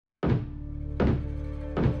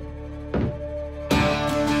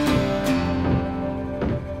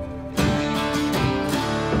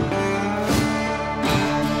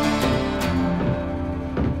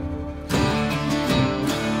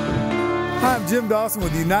I'm Jim Dawson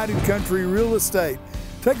with United Country Real Estate.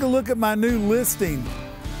 Take a look at my new listing.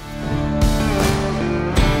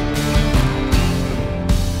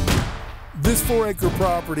 This 4-acre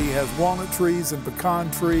property has walnut trees and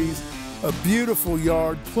pecan trees, a beautiful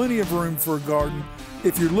yard, plenty of room for a garden.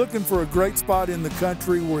 If you're looking for a great spot in the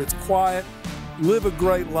country where it's quiet, live a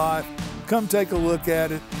great life, come take a look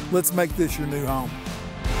at it. Let's make this your new home.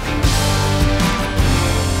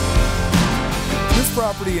 This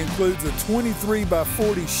property includes a 23 by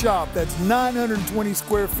 40 shop. That's 920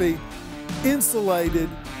 square feet, insulated,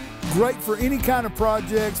 great for any kind of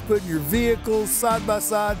projects, putting your vehicles side by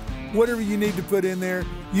side, whatever you need to put in there,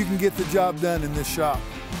 you can get the job done in this shop.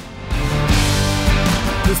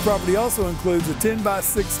 This property also includes a 10 by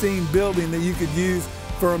 16 building that you could use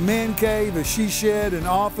for a man cave, a she shed, an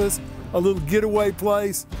office, a little getaway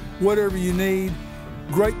place, whatever you need.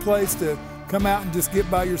 Great place to come out and just get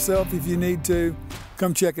by yourself if you need to.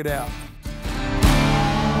 Come check it out.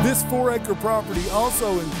 This 4-acre property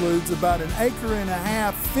also includes about 1.5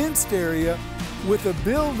 acres fenced area with a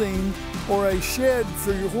building or a shed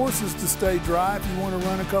for your horses to stay dry if you want to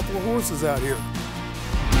run a couple of horses out here.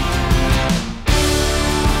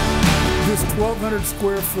 This 1,200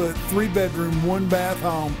 square foot, 3-bedroom, 1-bath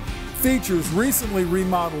home features recently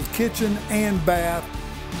remodeled kitchen and bath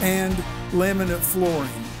and laminate flooring.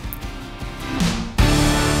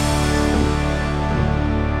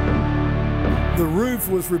 The roof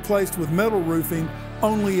was replaced with metal roofing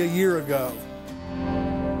only a year ago.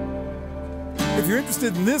 If you're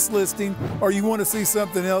interested in this listing or you want to see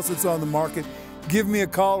something else that's on the market, give me a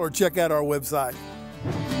call or check out our website.